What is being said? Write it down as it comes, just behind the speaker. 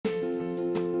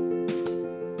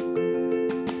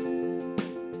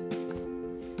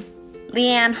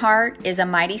Leanne Hart is a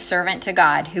mighty servant to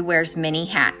God who wears many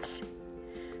hats.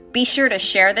 Be sure to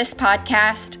share this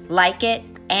podcast, like it,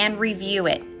 and review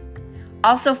it.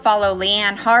 Also follow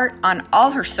Leanne Hart on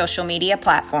all her social media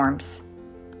platforms.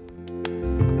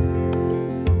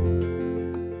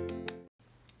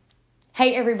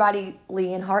 Hey everybody,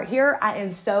 Leanne Hart here. I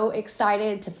am so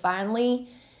excited to finally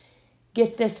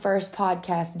get this first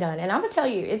podcast done. And I'm going to tell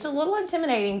you, it's a little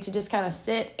intimidating to just kind of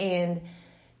sit and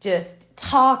just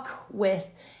talk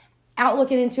without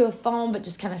looking into a phone, but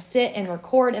just kind of sit and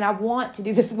record. And I want to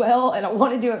do this well, and I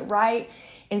want to do it right.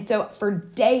 And so for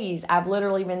days, I've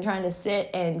literally been trying to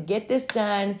sit and get this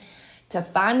done, to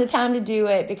find the time to do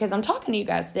it, because I'm talking to you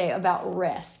guys today about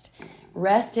rest.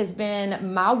 Rest has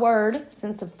been my word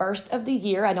since the first of the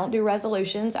year. I don't do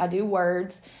resolutions. I do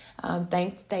words.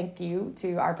 Thank you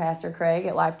to our pastor, Craig,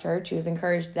 at Life Church, who has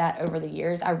encouraged that over the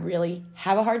years. I really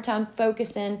have a hard time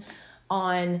focusing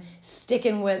on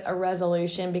sticking with a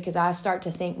resolution because I start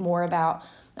to think more about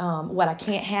what I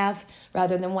can't have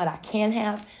rather than what I can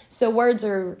have. So words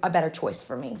are a better choice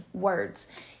for me. Words.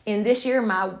 And this year,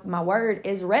 my word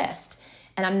is rest.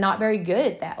 And I'm not very good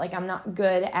at that. Like, I'm not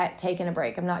good at taking a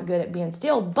break. I'm not good at being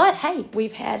still. But hey,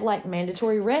 we've had like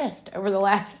mandatory rest over the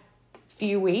last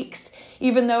few weeks.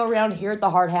 Even though around here at the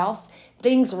Hart House,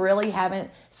 things really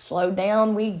haven't slowed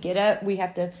down. We get up, we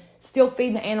have to still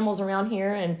feed the animals around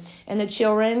here and the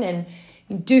children and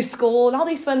do school and all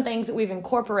these fun things that we've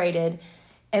incorporated.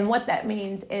 And what that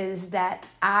means is that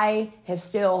I have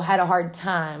still had a hard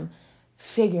time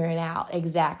figuring out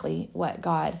exactly what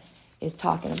God is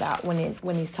talking about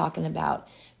when he's talking about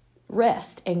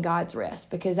rest and God's rest,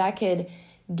 because I could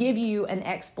give you an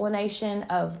explanation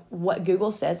of what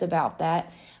Google says about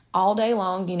that all day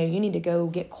long. You know, you need to go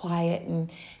get quiet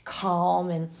and calm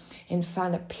and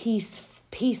find a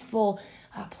peaceful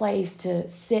place to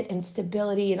sit in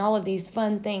stability and all of these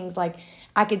fun things. Like,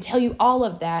 I could tell you all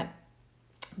of that,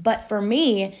 but for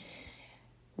me,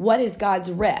 what is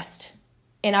God's rest?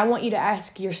 And I want you to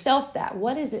ask yourself that.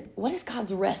 What is it? What is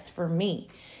God's rest for me?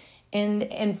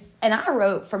 And I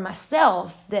wrote for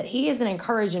myself that he isn't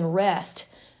encouraging rest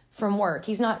from work.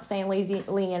 He's not saying,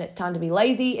 Leanne, it's time to be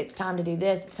lazy. It's time to do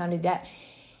this. It's time to do that.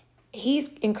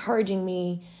 He's encouraging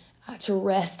me to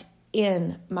rest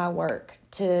in my work,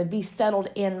 to be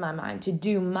settled in my mind, to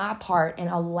do my part and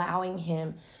allowing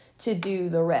him to do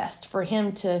the rest, for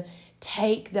him to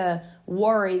take the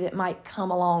worry that might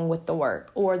come along with the work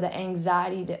or the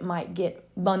anxiety that might get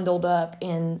bundled up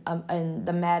in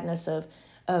the madness of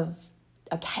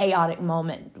a chaotic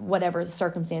moment, whatever the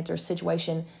circumstance or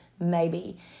situation may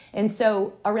be. And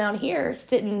so around here,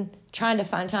 sitting, trying to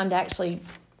find time to actually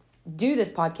do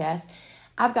this podcast,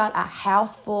 I've got a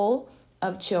house full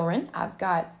of children. I've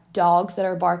got dogs that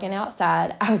are barking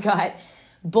outside. I've got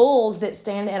bulls that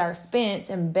stand at our fence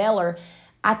and beller.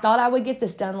 I thought I would get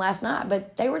this done last night,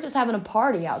 but they were just having a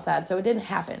party outside, so it didn't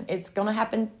happen. It's going to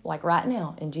happen like right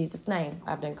now in Jesus' name.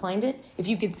 I've done claimed it. If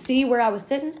you could see where I was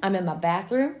sitting, I'm in my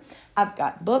bathroom. I've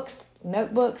got books,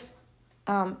 notebooks,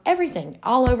 everything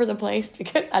all over the place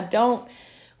because I don't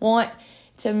want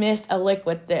to miss a lick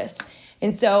with this.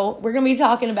 And so we're going to be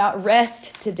talking about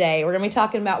rest today. We're going to be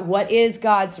talking about what is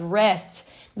God's rest,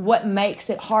 what makes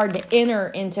it hard to enter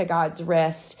into God's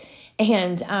rest,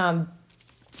 and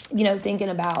thinking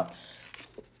about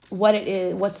what it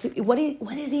is, what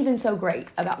is even so great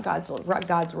about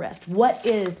God's rest. What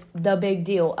is the big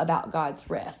deal about God's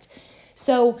rest?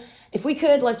 So if we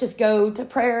could, let's just go to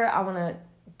prayer. I want to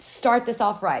start this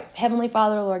off right. Heavenly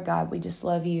Father, Lord God, we just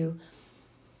love you.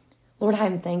 Lord, I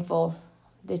am thankful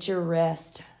that your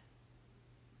rest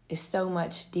is so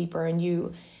much deeper, and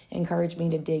you encourage me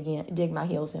to dig my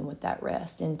heels in with that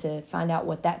rest and to find out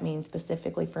what that means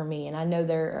specifically for me. And I know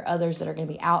there are others that are going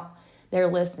to be out there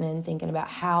listening, thinking about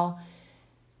how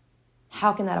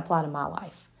can that apply to my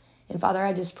life? And Father,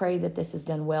 I just pray that this is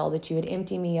done well, that you would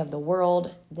empty me of the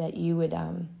world, that you would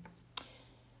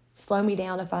slow me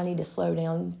down if I need to slow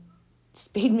down,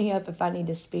 speed me up if I need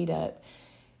to speed up,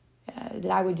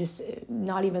 that I would just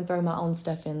not even throw my own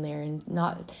stuff in there and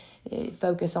not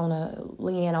focus on a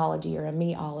Leanneology or a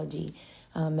meology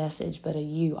message, but a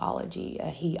you-ology, a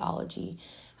he-ology.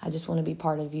 I just want to be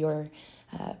part of your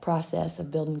process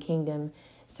of building kingdom.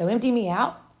 So empty me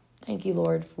out. Thank you,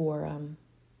 Lord, for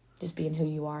just being who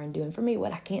you are and doing for me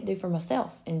what I can't do for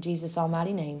myself. In Jesus'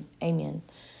 almighty name, amen.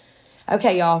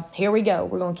 Okay, y'all, here we go.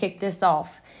 We're going to kick this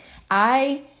off.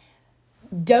 I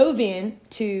dove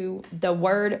into the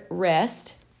word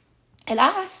rest, and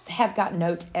I have got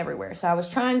notes everywhere. So I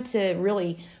was trying to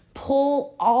really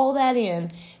pull all that in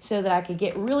so that I could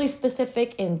get really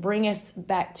specific and bring us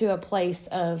back to a place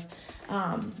of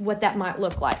what that might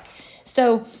look like.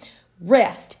 So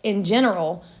rest in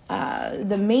general,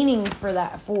 the meaning for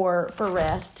that, for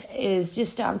rest is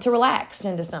just to relax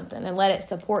into something and let it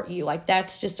support you. Like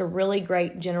that's just a really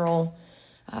great general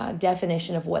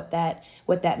definition of what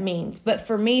that means. But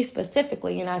for me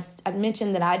specifically, and I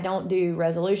mentioned that I don't do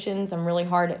resolutions. I'm really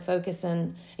hard at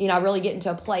focusing. I really get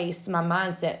into a place, my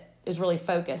mindset is really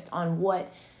focused on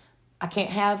what I can't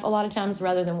have a lot of times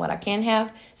rather than what I can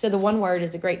have. So the one word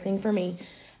is a great thing for me.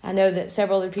 I know that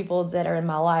several other people that are in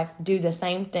my life do the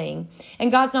same thing.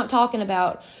 And God's not talking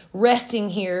about resting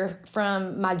here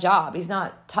from my job. He's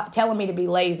not telling me to be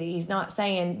lazy. He's not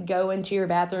saying go into your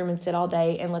bathroom and sit all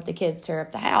day and let the kids tear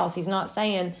up the house. He's not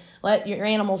saying let your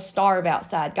animals starve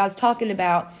outside. God's talking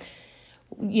about,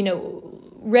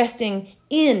 resting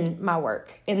in my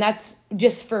work. And that's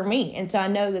just for me. And so I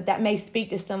know that may speak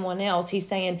to someone else. He's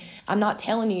saying, I'm not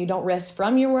telling you don't rest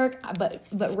from your work,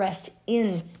 but rest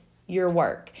in your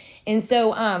work. And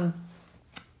so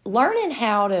learning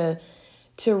how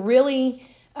to really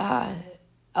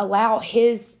allow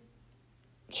his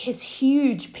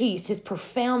huge peace, his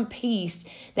profound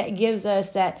peace that gives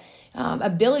us that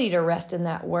ability to rest in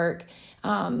that work,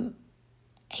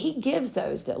 he gives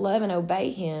those that love and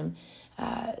obey him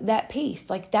that peace.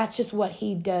 Like that's just what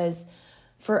he does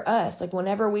for us. Like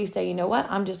whenever we say, you know what,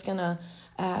 I'm just gonna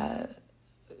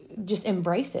just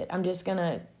embrace it. I'm just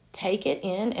gonna take it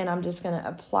in and I'm just going to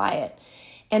apply it.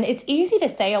 And it's easy to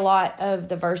say a lot of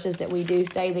the verses that we do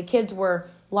say. The kids were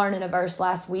learning a verse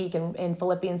last week in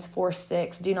Philippians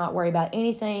 4:6. Do not worry about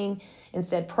anything.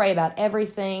 Instead, pray about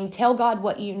everything. Tell God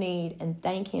what you need and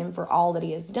thank him for all that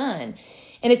he has done.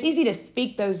 And it's easy to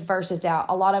speak those verses out.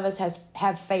 A lot of us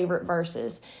have favorite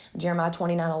verses. Jeremiah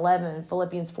 29:11,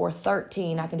 Philippians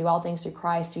 4:13, I can do all things through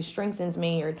Christ who strengthens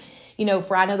me. Or,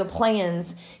 for I know the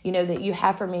plans, that you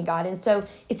have for me, God. And so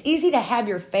it's easy to have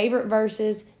your favorite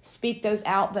verses, speak those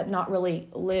out, but not really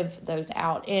live those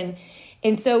out.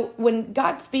 And so when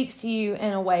God speaks to you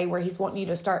in a way where he's wanting you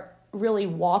to start really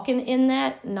walking in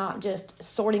that, not just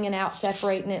sorting it out,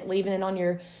 separating it, leaving it on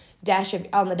the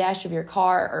dash of your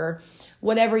car, or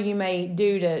whatever you may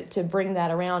do to bring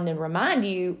that around and remind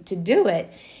you to do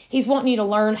it. He's wanting you to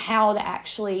learn how to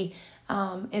actually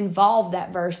involve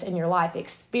that verse in your life,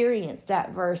 experience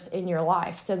that verse in your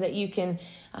life so that you can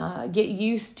get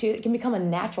used to it. Can become a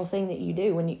natural thing that you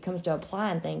do when it comes to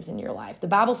applying things in your life. The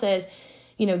Bible says,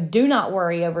 do not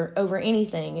worry over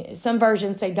anything. Some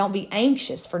versions say don't be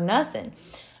anxious for nothing.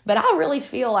 But I really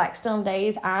feel like some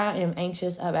days I am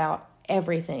anxious about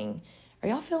everything. Are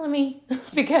y'all feeling me?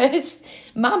 Because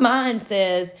my mind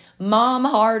says mom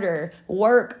harder,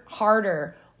 work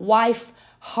harder, wife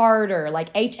harder, like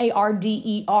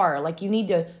harder, like you need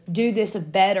to do this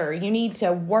better. You need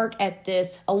to work at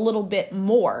this a little bit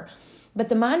more. But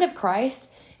the mind of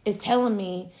Christ is telling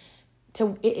me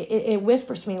it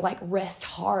whispers to me like rest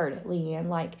hard,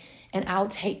 Leanne, and I'll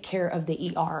take care of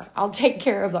the ER. I'll take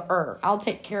care of the I'll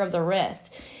take care of the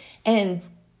rest. And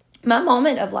my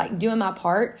moment of doing my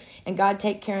part and God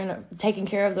taking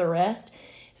care of the rest,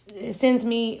 it sends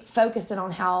me focusing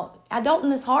on how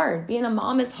adulting is hard. Being a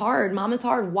mom is hard. Mom is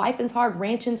hard. Wifing's hard.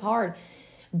 Ranching's hard.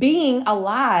 Being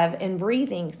alive and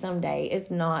breathing someday is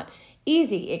not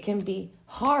easy. It can be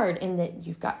hard in that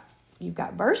you've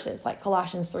got verses like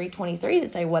Colossians 3:23 that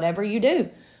say, whatever you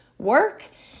do, work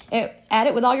at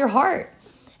it with all your heart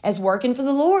as working for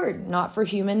the Lord, not for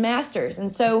human masters.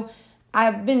 And so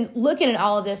I've been looking at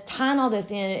all of this, tying all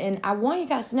this in, and I want you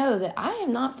guys to know that I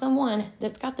am not someone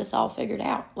that's got this all figured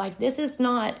out. This is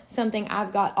not something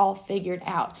I've got all figured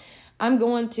out. I'm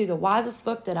going to the wisest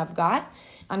book that I've got.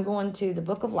 I'm going to the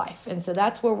book of life. And so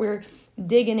that's where we're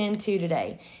digging into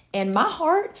today. And my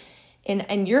heart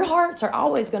and your hearts are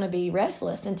always going to be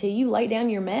restless until you lay down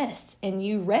your mess and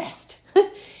you rest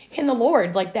in the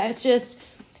Lord. That's just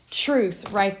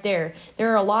truth right there.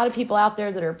 There are a lot of people out there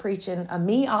that are preaching a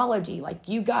meology,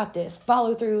 you got this,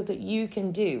 follow through with what you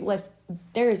can do.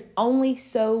 There is only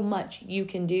so much you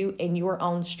can do in your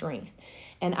own strength.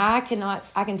 And I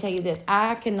can tell you this,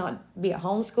 I cannot be a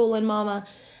homeschooling mama.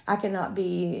 I cannot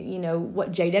be,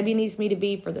 what JW needs me to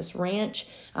be for this ranch.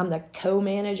 I'm the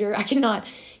co-manager. I cannot,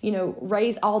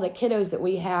 raise all the kiddos that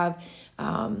we have,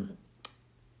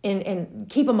 and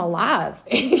keep them alive,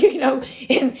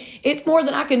 and it's more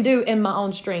than I can do in my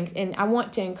own strength. And I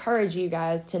want to encourage you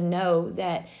guys to know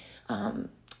that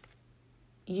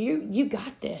you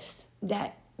got this,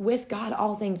 that with God,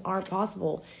 all things are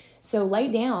possible. So lay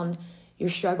down your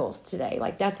struggles today.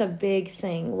 That's a big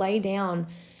thing. Lay down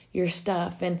your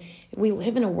stuff. And we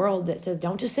live in a world that says,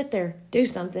 don't just sit there, do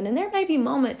something. And there may be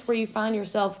moments where you find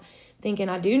yourself thinking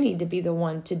I do need to be the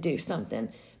one to do something.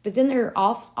 But then there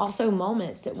are also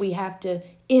moments that we have to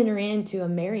enter into a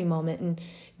Mary moment and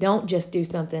don't just do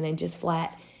something and just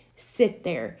flat sit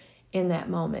there in that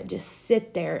moment. Just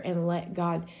sit there and let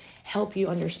God help you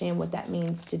understand what that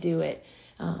means to do it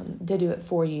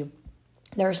for you.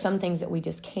 There are some things that we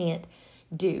just can't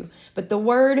do. But the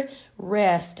word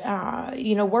rest,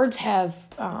 words have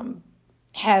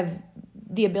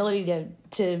the ability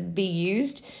to be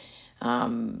used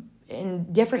in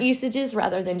different usages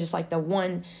rather than just like the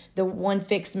one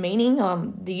fixed meaning.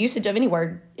 The usage of any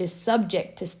word is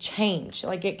subject to change.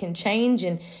 Like it can change,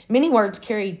 and many words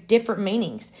carry different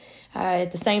meanings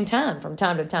at the same time from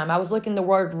time to time. I was looking the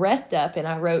word rest up, and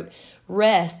I wrote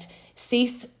rest,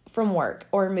 cease from work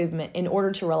or movement in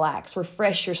order to relax,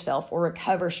 refresh yourself, or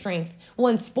recover strength. Well,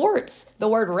 in sports, the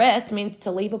word rest means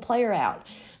to leave a player out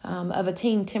of a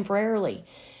team temporarily.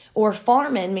 Or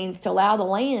farming means to allow the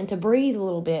land to breathe a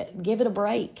little bit, give it a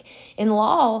break. In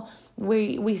law,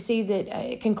 we see that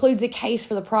it concludes a case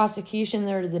for the prosecution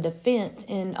or the defense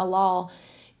in a law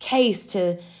case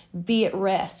to be at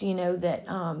rest,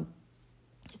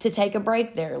 to take a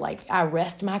break there, like I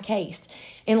rest my case.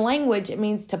 In language, it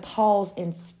means to pause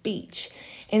in speech.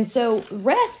 And so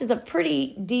rest is a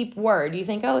pretty deep word. You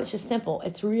think, oh, it's just simple.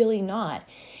 It's really not.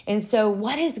 And so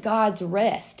what is God's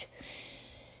rest?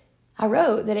 I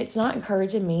wrote that it's not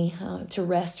encouraging me to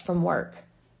rest from work,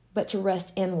 but to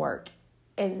rest in work.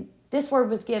 And this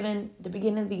word was given at the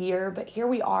beginning of the year, but here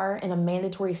we are in a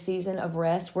mandatory season of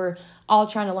rest. We're all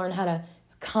trying to learn how to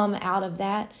come out of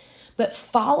that. But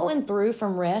following through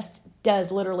from rest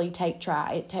does literally take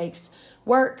try. It takes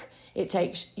work. It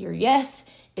takes your yes.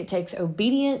 It takes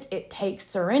obedience. It takes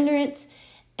surrenderance.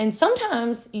 And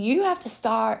sometimes you have to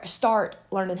start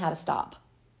learning how to stop.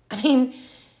 I mean,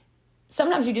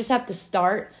 sometimes you just have to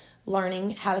start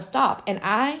learning how to stop. And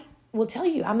I will tell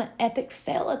you, I'm an epic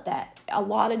fail at that a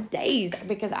lot of days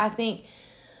because I think,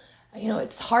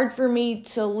 it's hard for me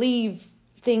to leave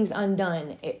things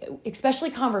undone,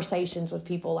 especially conversations with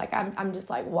people. Like I'm just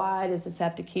like, why does this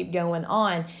have to keep going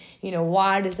on?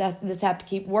 Why does this have to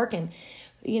keep working?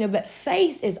 But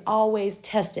faith is always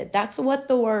tested. That's what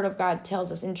the word of God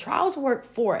tells us. And trials work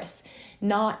for us,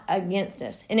 not against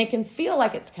us. And it can feel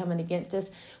like it's coming against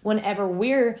us whenever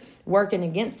we're working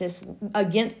against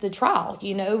the trial,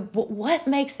 But what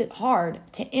makes it hard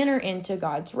to enter into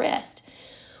God's rest?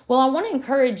 Well, I want to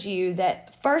encourage you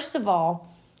that first of all,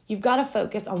 you've got to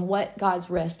focus on what God's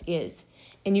rest is.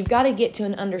 And you've got to get to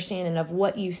an understanding of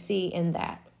what you see in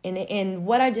that. And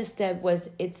what I just said was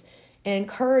it's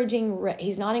encouraging.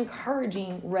 He's not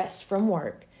encouraging rest from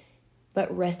work,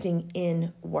 but resting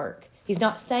in work. He's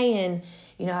not saying,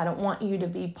 I don't want you to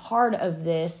be part of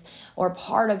this or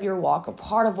part of your walk or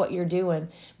part of what you're doing.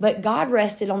 But God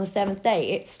rested on the seventh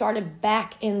day. It started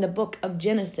back in the book of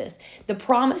Genesis. The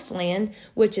promised land,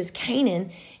 which is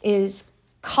Canaan, is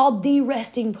called the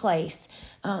resting place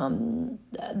of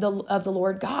the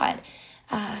Lord God.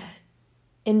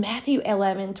 In Matthew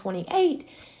 11:28,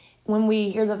 when we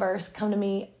hear the verse, come to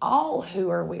me all who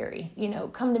are weary,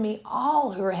 come to me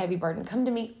all who are heavy burdened, come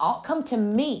to me,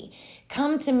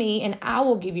 and I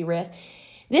will give you rest.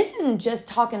 This isn't just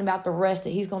talking about the rest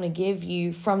that he's going to give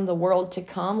you from the world to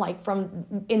come, like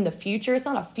from in the future. It's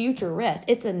not a future rest.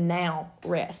 It's a now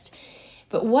rest.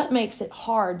 But what makes it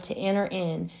hard to enter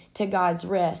in to God's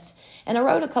rest? And I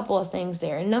wrote a couple of things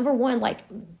there. And number one, like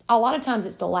a lot of times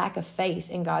it's the lack of faith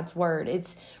in God's word.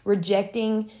 It's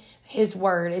rejecting his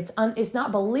word. It's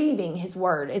not believing his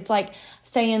word. It's like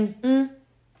saying,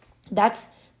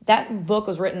 that book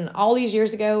was written all these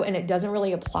years ago and it doesn't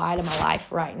really apply to my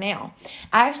life right now.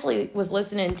 I actually was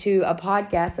listening to a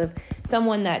podcast of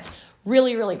someone that's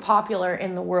really, really popular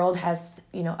in the world, has,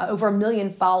 over 1 million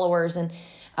followers, and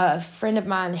a friend of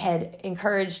mine had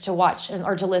encouraged to watch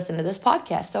or to listen to this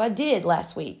podcast. So I did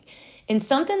last week. And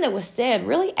something that was said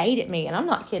really ate at me. And I'm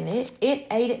not kidding. It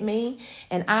ate at me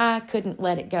and I couldn't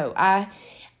let it go.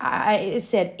 It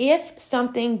said, if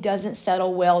something doesn't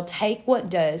settle well, take what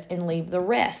does and leave the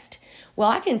rest. Well,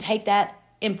 I can take that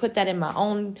and put that in my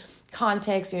own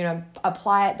context,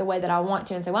 apply it the way that I want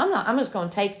to and say, well, I'm just going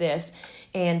to take this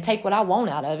and take what I want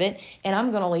out of it. And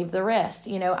I'm going to leave the rest.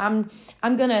 I'm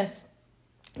going to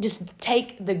just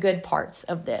take the good parts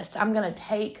of this. I'm going to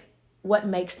take what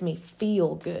makes me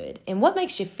feel good. And what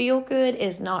makes you feel good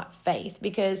is not faith,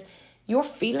 because your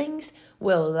feelings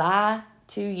will lie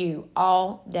to you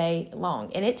all day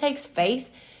long. And it takes faith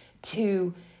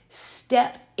to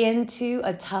step into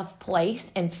a tough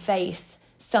place and face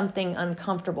something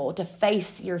uncomfortable, to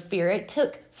face your fear. It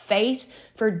took faith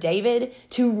for David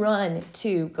to run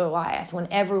to Goliath when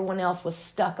everyone else was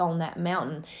stuck on that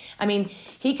mountain. I mean,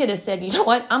 he could have said, you know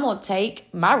what, I'm going to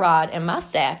take my rod and my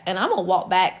staff and I'm going to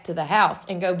walk back to the house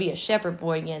and go be a shepherd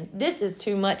boy again. This is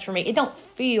too much for me. It don't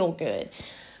feel good.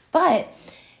 But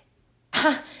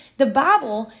the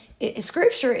Bible,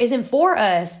 Scripture isn't for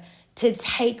us to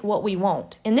take what we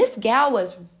want. And this gal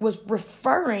was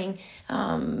referring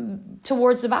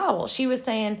towards the Bible. She was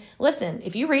saying, listen,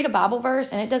 if you read a Bible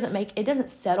verse and it doesn't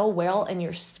settle well in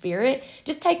your spirit,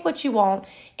 just take what you want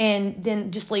and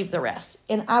then just leave the rest.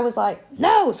 And I was like,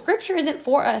 no, Scripture isn't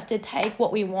for us to take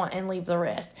what we want and leave the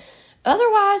rest.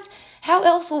 Otherwise, how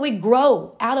else will we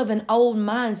grow out of an old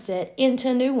mindset into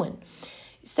a new one?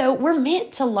 So we're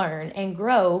meant to learn and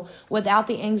grow without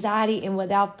the anxiety and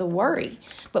without the worry.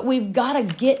 But we've got to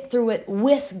get through it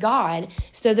with God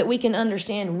so that we can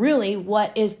understand really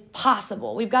what is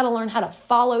possible. We've got to learn how to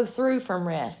follow through from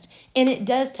rest. And it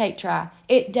does take try.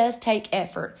 It does take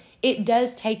effort. It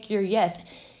does take your yes.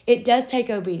 It does take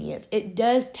obedience. It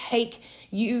does take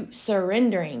you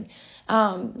surrendering.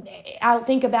 I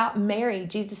think about Mary,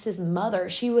 Jesus' mother.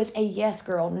 She was a yes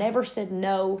girl, never said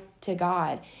no to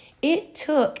God. It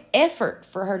took effort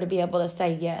for her to be able to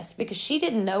say yes because she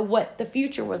didn't know what the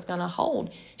future was going to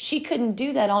hold. She couldn't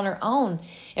do that on her own.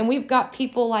 And we've got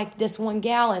people like this one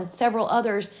gal and several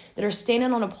others that are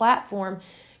standing on a platform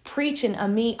preaching a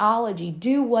meology,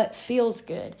 do what feels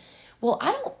good. Well,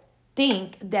 I don't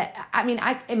think that,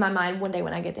 in my mind, one day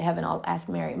when I get to heaven, I'll ask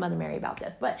Mother Mary about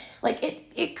this. But like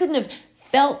it couldn't have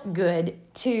felt good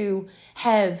to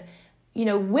have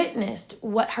witnessed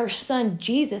what her son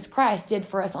Jesus Christ did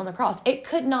for us on the cross. It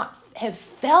could not have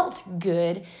felt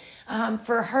good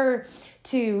for her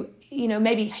to,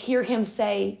 maybe hear him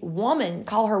say woman,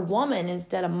 call her woman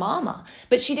instead of mama.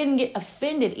 But she didn't get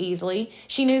offended easily.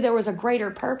 She knew there was a greater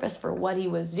purpose for what he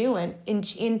was doing.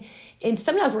 And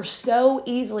sometimes we're so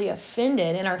easily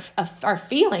offended in our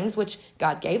feelings, which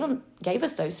God gave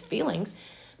us those feelings.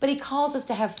 But he calls us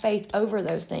to have faith over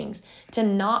those things, to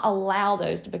not allow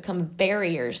those to become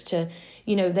barriers, to,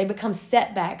 they become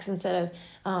setbacks instead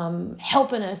of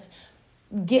helping us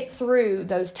get through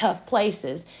those tough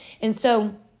places. And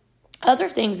so other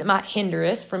things that might hinder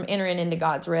us from entering into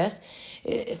God's rest,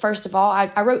 first of all,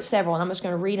 I wrote several, and I'm just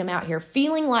going to read them out here.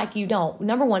 Feeling like you don't.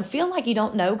 Number one, feeling like you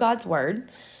don't know God's word.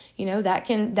 That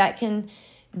can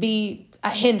be a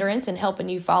hindrance in helping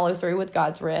you follow through with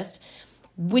God's rest.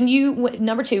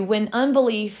 Number two, when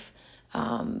unbelief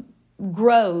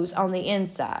grows on the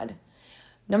inside.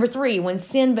 Number three, when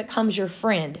sin becomes your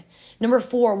friend. Number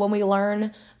four, when we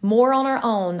learn more on our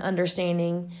own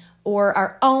understanding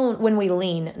when we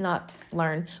lean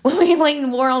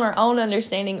more on our own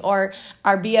understanding or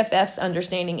our BFF's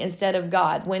understanding instead of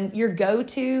God. When your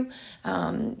go-to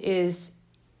is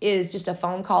just a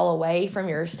phone call away from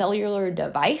your cellular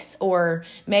device, or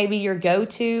maybe your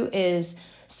go-to is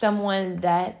someone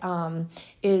that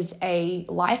is a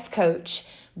life coach,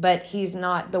 but he's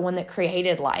not the one that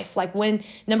created life. Like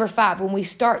number five, when we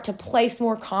start to place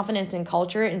more confidence in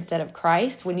culture instead of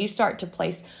Christ, when you start to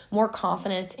place more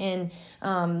confidence in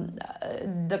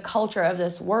the culture of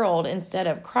this world instead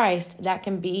of Christ, that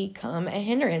can become a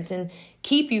hindrance and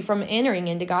keep you from entering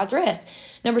into God's rest.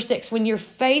 Number six, when your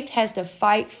faith has to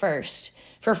fight first,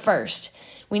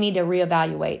 we need to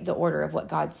reevaluate the order of what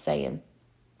God's saying.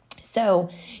 So,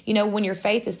 when your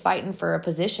faith is fighting for a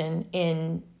position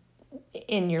in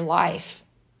your life,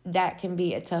 that can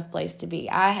be a tough place to be.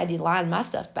 I had to line my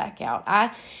stuff back out.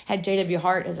 I had J.W.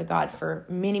 Hart as a God for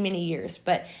many, many years,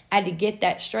 but I had to get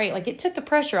that straight. Like, it took the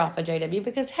pressure off of J.W.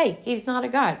 because, hey, he's not a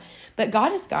God. But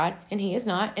God is God, and he is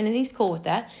not, and he's cool with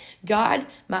that. God,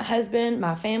 my husband,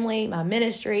 my family, my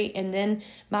ministry, and then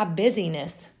my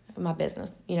busyness. My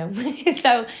business,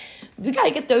 So we got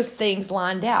to get those things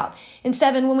lined out. And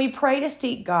 7, when we pray to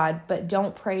seek God, but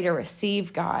don't pray to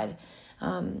receive God,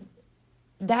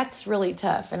 that's really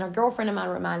tough. And a girlfriend of mine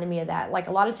reminded me of that. Like,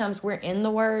 a lot of times we're in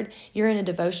the Word, you're in a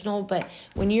devotional, but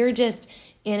when you're just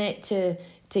in it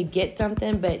to get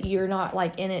something, but you're not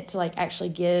like in it to like actually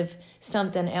give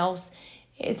something else,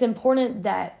 it's important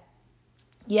that,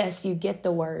 yes, you get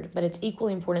the word, but it's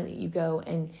equally important that you go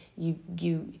and you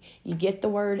get the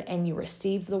word and you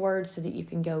receive the word so that you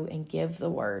can go and give the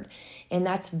word. And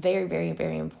that's very, very,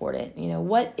 very important.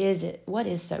 What is it? What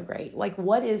is so great? Like,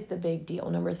 what is the big deal?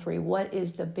 Number 3, what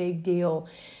is the big deal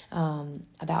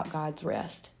about God's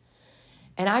rest?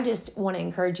 And I just want to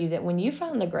encourage you that when you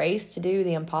find the grace to do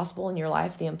the impossible in your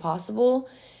life, the impossible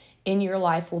in your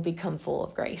life will become full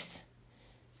of grace.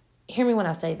 Hear me when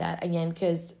I say that again,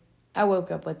 because I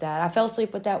woke up with that. I fell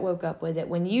asleep with that, woke up with it.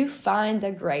 When you find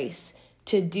the grace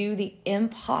to do the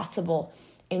impossible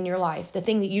in your life, the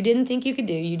thing that you didn't think you could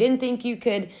do, you didn't think you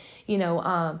could, you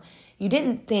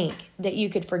didn't think that you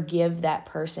could forgive that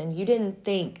person. You didn't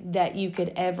think that you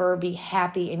could ever be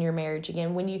happy in your marriage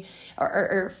again, when you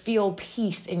or feel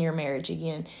peace in your marriage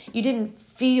again. You didn't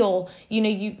feel,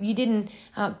 you didn't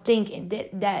think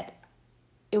that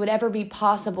it would ever be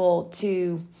possible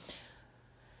to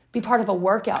be part of a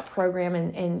workout program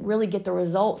and really get the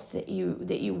results that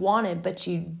you wanted, but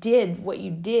you did what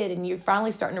you did, and you're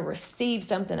finally starting to receive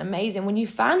something amazing. When you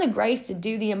find the grace to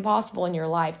do the impossible in your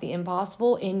life, the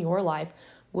impossible in your life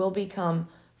will become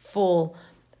full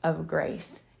of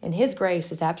grace. And His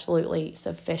grace is absolutely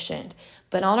sufficient.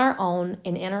 But on our own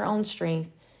and in our own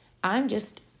strength, I'm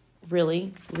just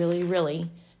really, really, really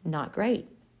not great.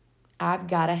 I've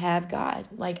got to have God.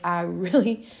 I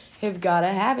really have got to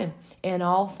have Him in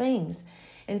all things.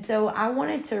 And so I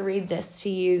wanted to read this to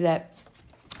you, that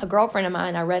a girlfriend of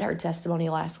mine, I read her testimony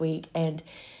last week. And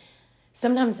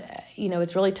sometimes,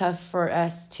 it's really tough for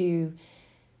us to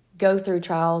go through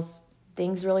trials.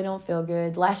 Things really don't feel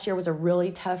good. Last year was a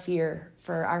really tough year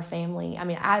for our family. I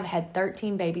mean, I've had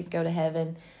 13 babies go to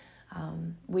heaven.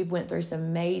 We went through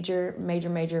some major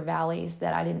valleys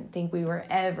that I didn't think we were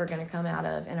ever going to come out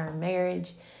of in our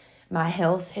marriage. My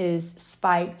health has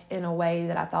spiked in a way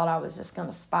that I thought I was just going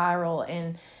to spiral,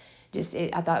 and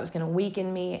I thought it was going to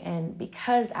weaken me. And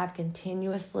because I've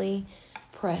continuously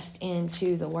pressed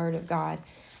into the Word of God,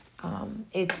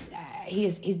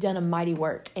 He's done a mighty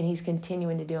work, and He's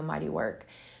continuing to do a mighty work.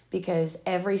 Because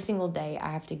every single day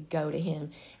I have to go to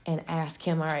Him and ask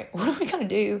Him, all right, what are we going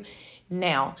to do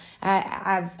now?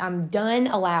 I'm done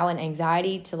allowing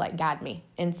anxiety to guide me.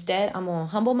 Instead, I'm going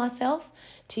to humble myself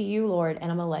to You, Lord,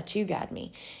 and I'm going to let You guide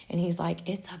me. And He's like,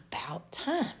 it's about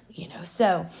time,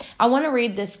 So I want to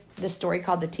read this story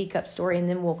called The Teacup Story, and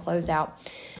then we'll close out.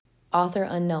 Author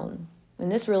unknown. And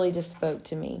this really just spoke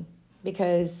to me,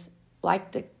 because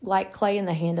like clay in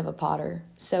the hand of a potter,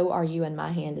 so are you in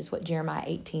my hand, is what Jeremiah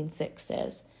 18:6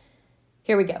 says.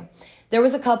 Here we go. There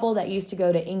was a couple that used to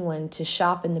go to England to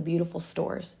shop in the beautiful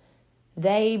stores.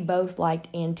 They both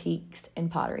liked antiques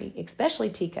and pottery, especially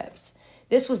teacups.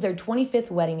 This was their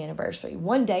 25th wedding anniversary.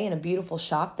 One day in a beautiful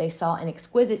shop, they saw an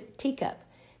exquisite teacup.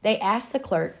 They asked the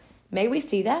clerk, "May we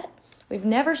see that? We've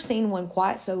never seen one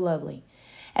quite so lovely."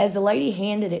 As the lady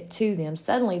handed it to them,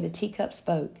 suddenly the teacup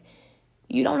spoke.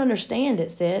 "You don't understand,"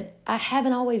 it said. "I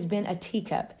haven't always been a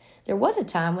teacup. There was a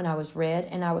time when I was red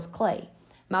and I was clay.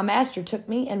 My master took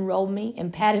me and rolled me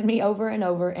and patted me over and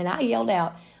over, and I yelled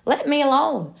out, 'Let me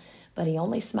alone!' But he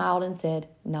only smiled and said,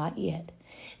 'Not yet.'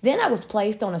 Then I was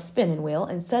placed on a spinning wheel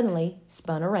and suddenly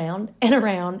spun around and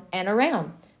around and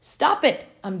around. 'Stop it,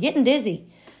 I'm getting dizzy.'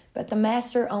 But the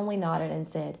master only nodded and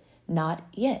said, 'Not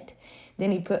yet.'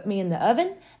 Then he put me in the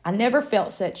oven. I never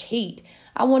felt such heat.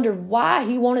 I wondered why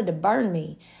he wanted to burn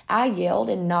me. I yelled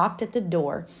and knocked at the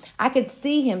door. I could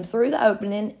see him through the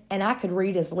opening, and I could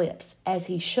read his lips as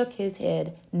he shook his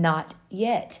head, 'Not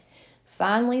yet.'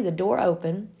 Finally, the door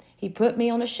opened. He put me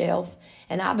on a shelf,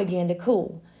 and I began to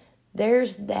cool.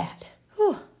 'There's that.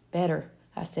 Whew, better,'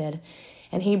 I said.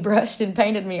 And he brushed and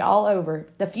painted me all over.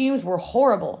 The fumes were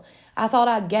horrible. I thought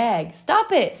I'd gag.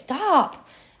 'Stop it, stop!'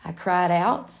 I cried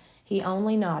out. He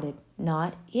only nodded,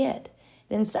 'Not yet.'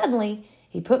 Then suddenly,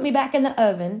 he put me back in the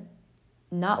oven,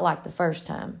 not like the first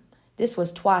time. This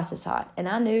was twice as hot, and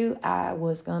I knew I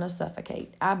was going to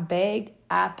suffocate. I begged,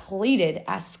 I pleaded,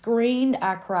 I screamed,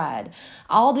 I cried.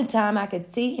 All the time I could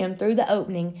see him through the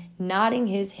opening, nodding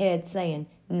his head, saying,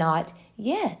 'Not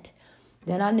yet.'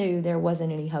 Then I knew there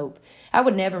wasn't any hope. I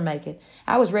would never make it.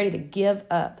 I was ready to give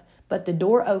up. But the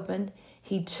door opened.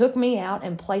 He took me out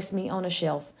and placed me on a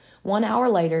shelf. 1 hour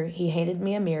later, he handed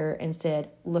me a mirror and said,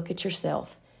 'Look at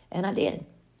yourself.' And I did.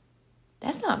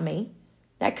 That's not me.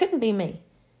 That couldn't be me.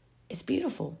 It's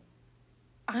beautiful.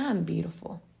 I'm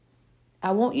beautiful.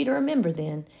 I want you to remember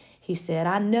then," he said,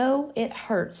 "I know it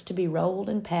hurts to be rolled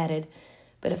and patted,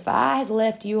 but if I had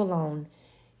left you alone,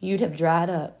 you'd have dried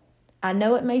up. I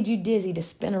know it made you dizzy to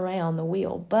spin around the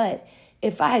wheel, but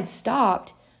if I had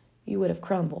stopped, you would have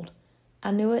crumbled.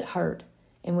 I knew it hurt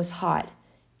and was hot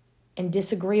and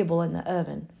disagreeable in the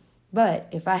oven, but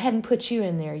if I hadn't put you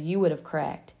in there, you would have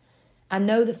cracked. I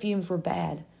know the fumes were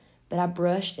bad, but I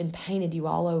brushed and painted you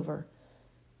all over.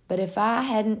 But if I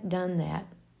hadn't done that,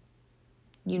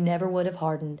 you never would have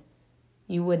hardened.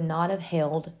 You would not have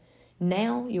held.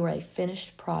 Now you are a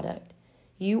finished product.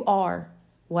 You are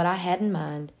what I had in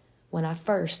mind when I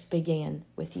first began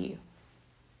with you."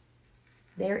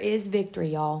 There is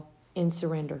victory, y'all, in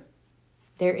surrender.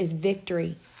 There is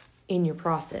victory in your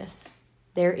process.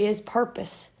 There is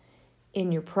purpose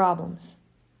in your problems.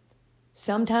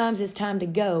 Sometimes it's time to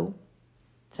go.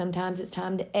 Sometimes it's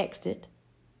time to exit.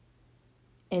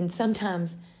 And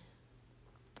sometimes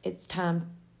it's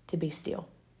time to be still.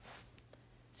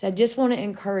 So I just want to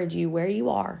encourage you where you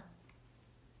are,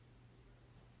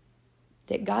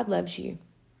 that God loves you.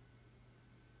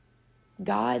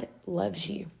 God loves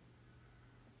you.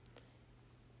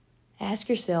 Ask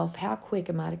yourself, how quick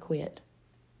am I to quit?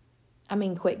 I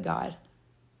mean, quit God,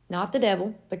 not the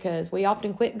devil, because we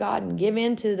often quit God and give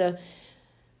in to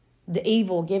the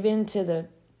evil, give in to the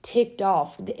ticked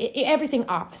off, everything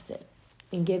opposite,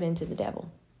 and give in to the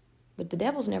devil. But the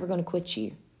devil's never going to quit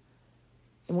you.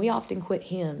 And we often quit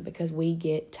him because we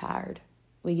get tired.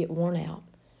 We get worn out.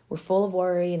 We're full of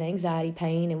worry and anxiety,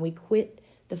 pain, and we quit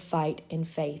the fight in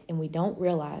faith. And we don't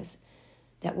realize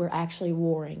that we're actually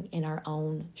warring in our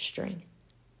own strength.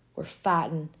 We're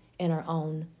fighting in our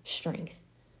own strength.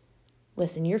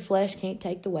 Listen, your flesh can't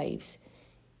take the waves.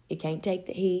 It can't take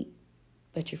the heat,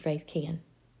 but your faith can.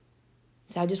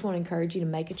 So I just want to encourage you to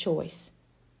make a choice.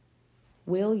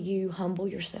 Will you humble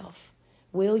yourself?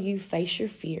 Will you face your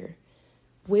fear?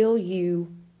 Will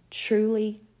you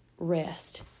truly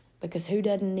rest? Because who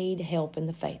doesn't need help in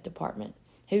the faith department?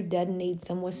 Who doesn't need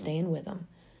someone to stand with them?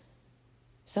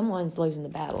 Someone's losing the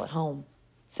battle at home.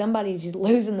 Somebody's just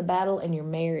losing the battle in your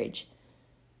marriage.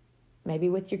 Maybe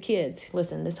with your kids.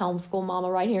 Listen, this homeschool mama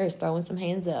right here is throwing some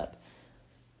hands up.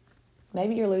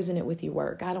 Maybe you're losing it with your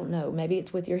work. I don't know. Maybe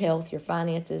it's with your health, your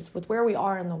finances, with where we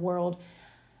are in the world.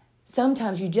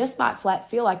 Sometimes you just might flat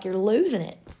feel like you're losing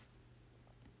it.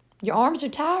 Your arms are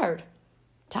tired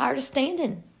of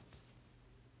standing.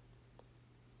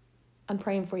 I'm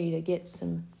praying for you to get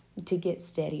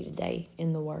steady today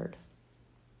in the Word,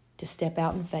 to step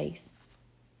out in faith.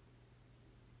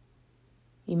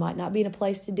 You might not be in a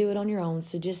place to do it on your own,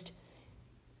 so just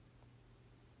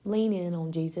lean in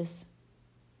on Jesus.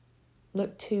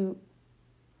 Look to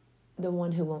the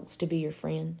one who wants to be your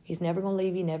friend. He's never going to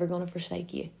leave you, never going to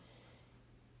forsake you.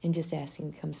 And just ask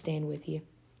him to come stand with you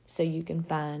so you can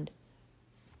find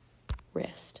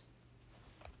rest.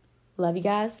 Love you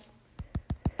guys.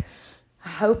 I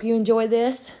hope you enjoy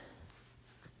this.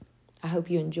 I hope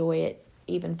you enjoy it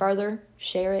even further.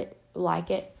 Share it, like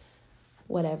it,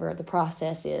 whatever the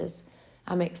process is.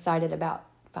 I'm excited about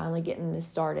finally getting this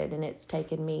started, and it's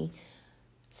taken me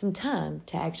some time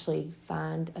to actually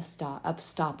find a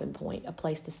stopping point, a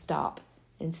place to stop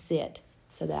and sit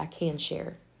so that I can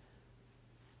share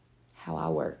how I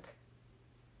work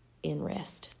in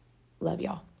rest. Love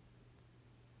y'all.